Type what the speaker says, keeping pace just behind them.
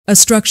a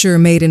structure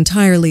made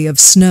entirely of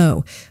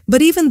snow.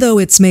 But even though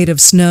it's made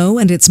of snow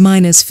and it's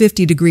minus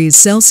 50 degrees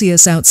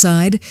Celsius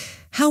outside,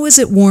 how is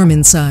it warm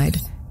inside?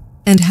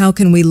 And how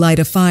can we light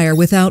a fire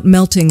without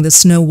melting the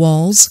snow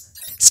walls?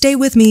 Stay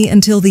with me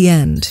until the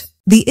end.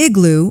 The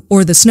igloo,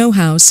 or the snow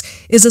house,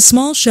 is a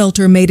small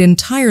shelter made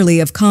entirely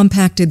of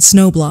compacted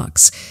snow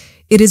blocks.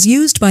 It is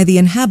used by the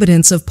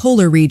inhabitants of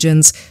polar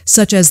regions,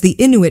 such as the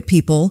Inuit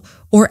people,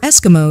 or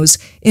Eskimos,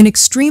 in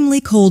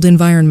extremely cold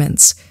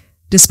environments.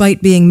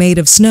 Despite being made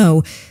of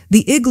snow,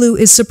 the igloo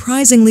is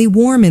surprisingly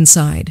warm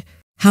inside.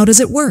 How does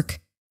it work?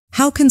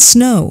 How can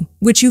snow,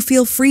 which you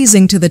feel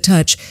freezing to the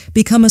touch,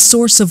 become a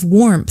source of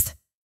warmth?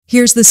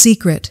 Here's the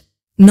secret.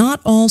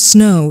 Not all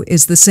snow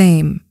is the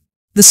same.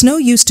 The snow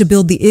used to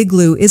build the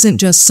igloo isn't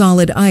just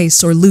solid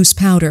ice or loose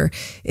powder.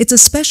 It's a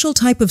special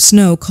type of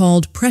snow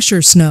called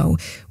pressure snow,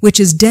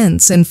 which is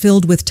dense and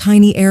filled with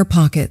tiny air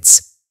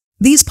pockets.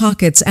 These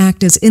pockets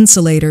act as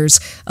insulators,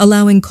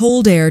 allowing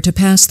cold air to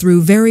pass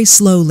through very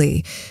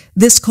slowly.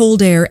 This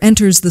cold air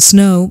enters the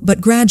snow,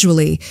 but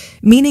gradually,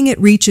 meaning it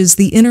reaches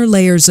the inner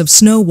layers of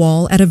snow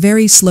wall at a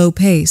very slow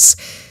pace.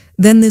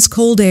 Then this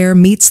cold air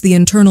meets the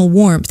internal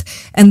warmth,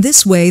 and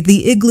this way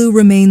the igloo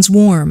remains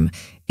warm.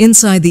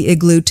 Inside the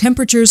igloo,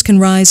 temperatures can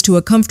rise to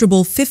a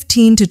comfortable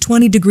 15 to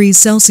 20 degrees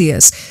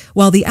Celsius,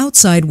 while the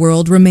outside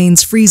world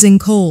remains freezing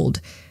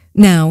cold.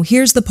 Now,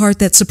 here's the part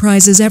that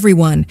surprises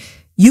everyone.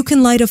 You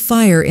can light a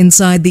fire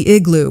inside the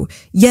igloo.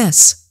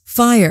 Yes,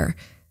 fire.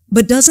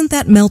 But doesn't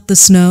that melt the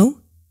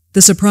snow?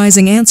 The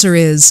surprising answer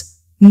is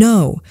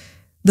no.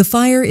 The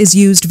fire is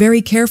used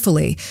very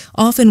carefully,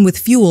 often with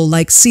fuel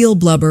like seal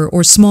blubber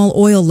or small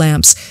oil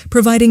lamps,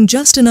 providing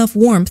just enough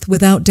warmth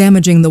without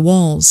damaging the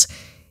walls.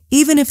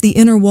 Even if the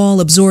inner wall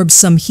absorbs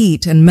some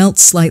heat and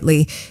melts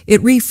slightly,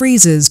 it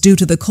refreezes due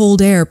to the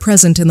cold air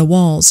present in the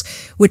walls,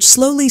 which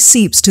slowly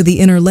seeps to the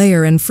inner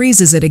layer and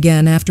freezes it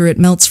again after it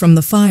melts from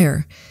the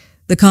fire.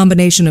 The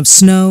combination of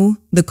snow,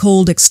 the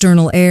cold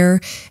external air,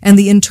 and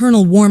the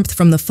internal warmth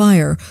from the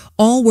fire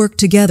all work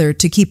together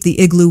to keep the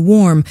igloo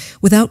warm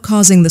without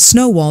causing the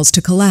snow walls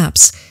to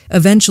collapse,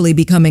 eventually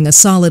becoming a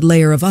solid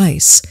layer of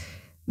ice.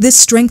 This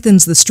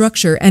strengthens the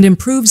structure and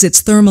improves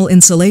its thermal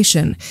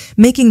insulation,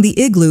 making the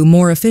igloo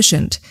more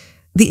efficient.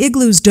 The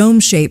igloo's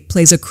dome shape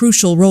plays a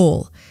crucial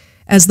role.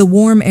 As the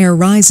warm air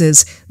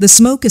rises, the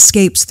smoke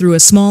escapes through a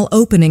small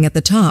opening at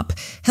the top,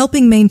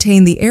 helping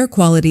maintain the air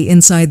quality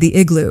inside the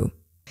igloo.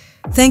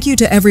 Thank you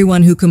to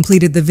everyone who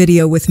completed the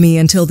video with me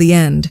until the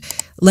end.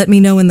 Let me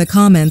know in the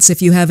comments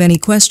if you have any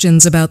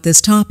questions about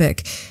this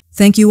topic.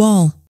 Thank you all.